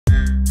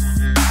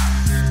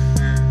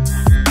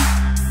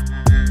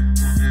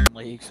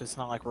It's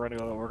not like we're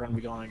gonna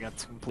be going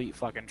against complete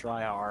fucking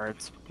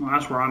tryhards. Well,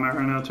 that's where I'm at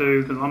right now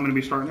too, because I'm gonna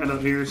be starting that up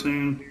here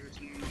soon.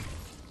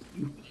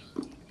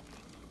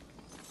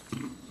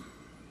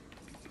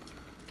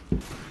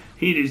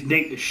 He just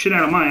dinked the shit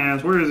out of my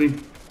ass. Where is he?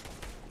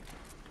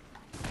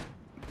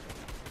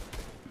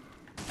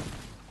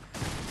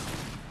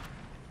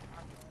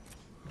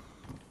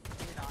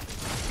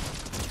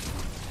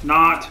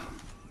 Not.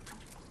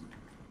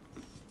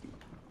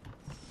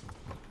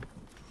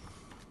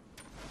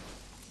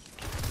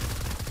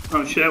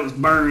 Oh shit, that was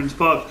Burns.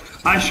 Fuck.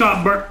 I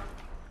shot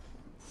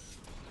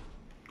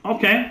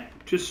Okay.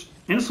 Just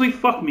instantly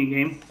fuck me,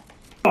 game.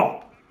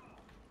 Oh.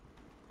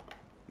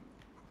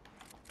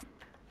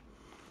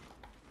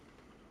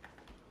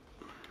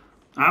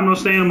 I'm no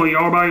stand with you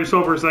all by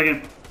yourself for a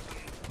second.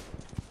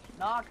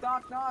 Knock,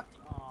 knock, knock.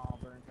 Oh,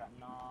 Burns got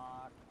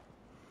knocked.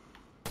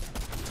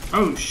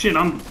 Oh shit,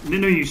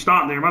 didn't know you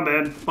stopped there, my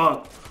bad.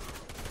 Fuck.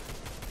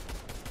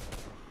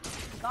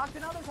 Knocked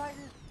another Tiger.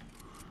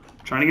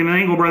 Trying to get an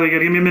angle, brother. You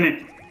gotta give me a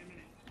minute.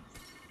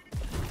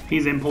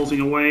 He's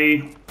impulsing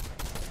away.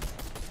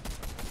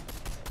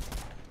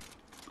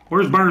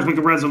 Where's Burns? We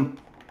can res him.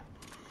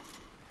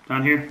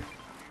 Down here.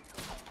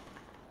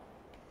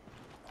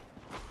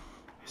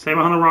 Stay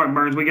behind the rock,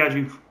 Burns. We got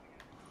you.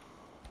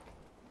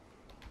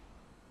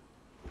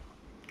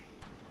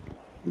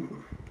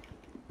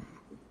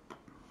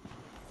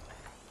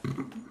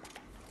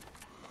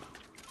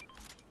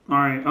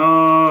 Alright,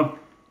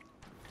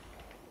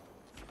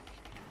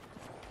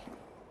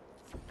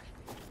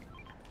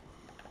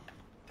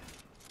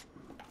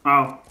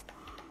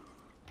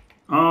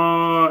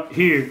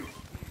 here.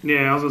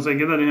 Yeah, I was gonna say,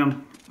 get that to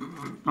him.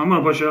 I'm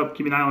gonna push up,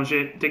 keep an eye on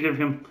shit, take care of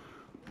him.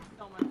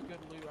 So much good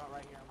loot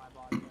right here in my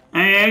body.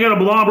 Hey, I got a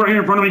blob right here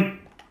in front of me.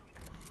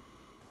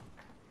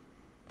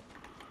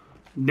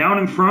 Down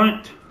in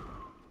front.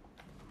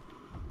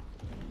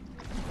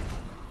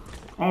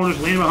 Oh,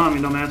 just leaning behind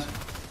me, dumbass.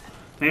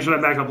 Thanks for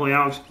that backup play,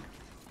 Alex.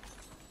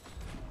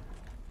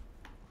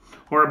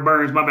 Or it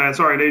Burns, my bad.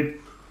 Sorry, dude.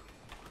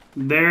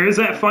 There is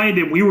that fight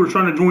that we were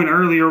trying to join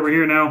earlier over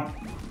here now.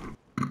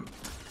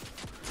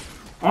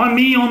 On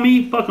me, on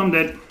me. Fuck, I'm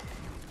dead.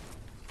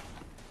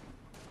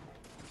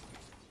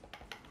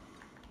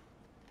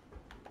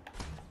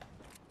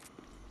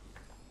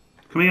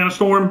 Coming out of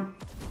storm.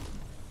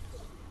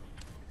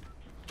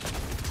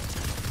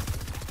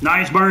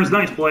 Nice, Burns.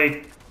 Nice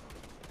play.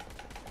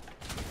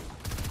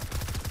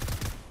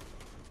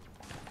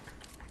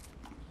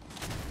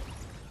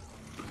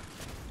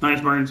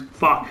 Nice, Burns.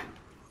 Fuck.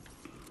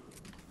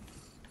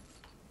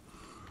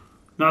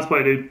 Nice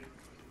play, dude.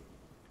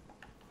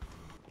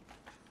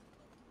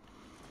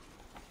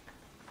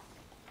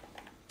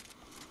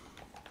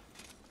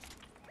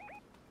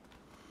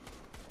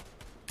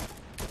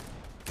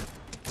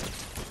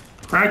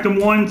 Cracked him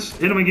once,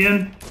 hit him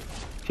again,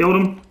 killed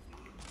him.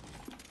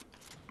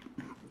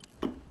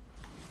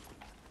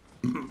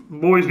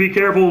 Boys, be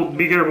careful,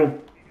 be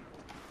careful.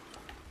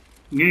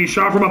 I'm getting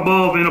shot from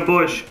above in a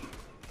bush.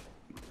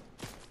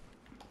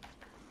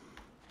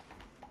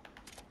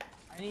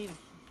 I need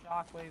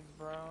shockwaves,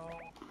 bro.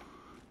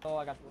 Oh,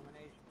 I got the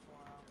elimination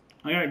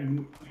for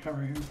him. I got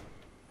right here.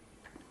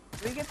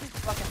 Can we get these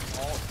fucking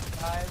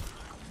vaults, guys?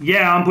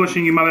 Yeah, I'm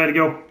pushing you, my bad to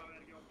go.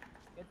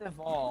 Get the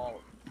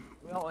vault.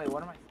 Wait,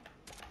 what am I?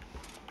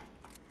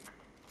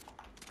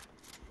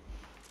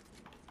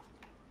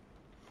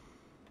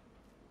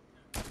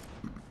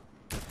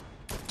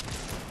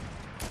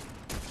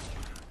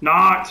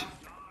 Not.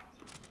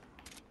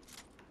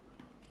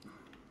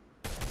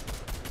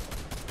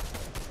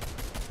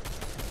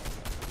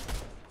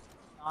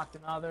 Knocked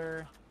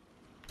another.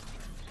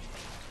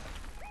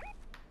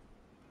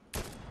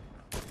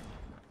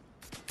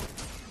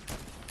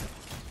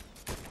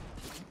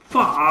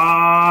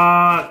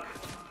 Fuck.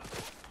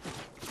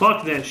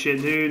 Fuck that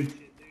shit, dude.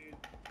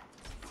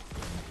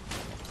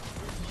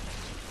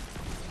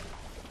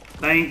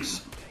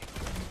 Thanks.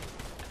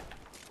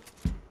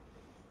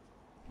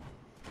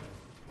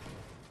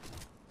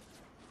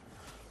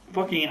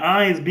 Fucking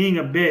eyes being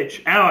a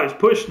bitch. Alex,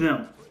 push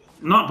them.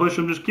 Not push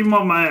them, just keep them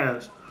off my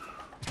ass.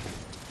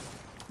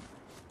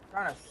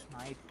 Trying to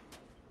snipe.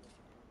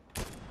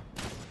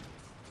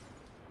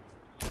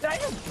 Did I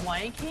just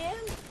blank him?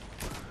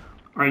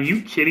 Are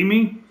you kidding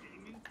me?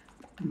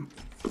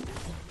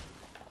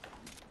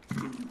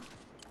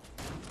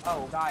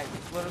 Oh, guys,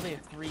 it's literally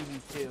a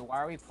 3v2. Why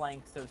are we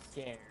playing so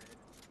scared?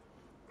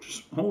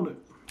 Just hold it.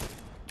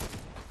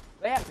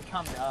 They have to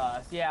come to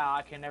us. Yeah,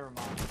 okay, never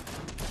mind.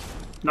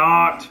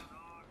 Not.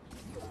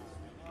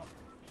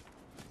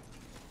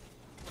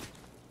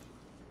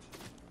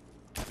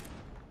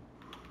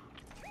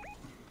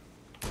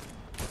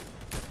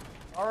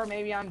 Or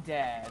maybe I'm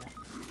dead.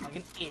 Like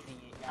an idiot,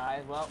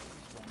 guys. Well,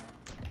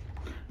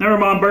 Never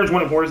mind, Birds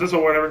won it for us. This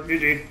or whatever.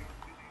 GG.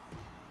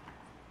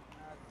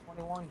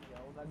 21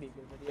 kills. That'd be a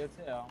good video,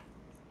 too.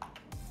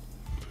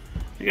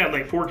 You got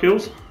like 4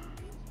 kills?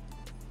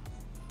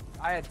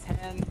 I had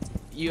 10.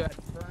 You had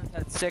Burns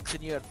had 6,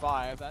 and you had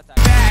 5. That's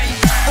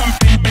actually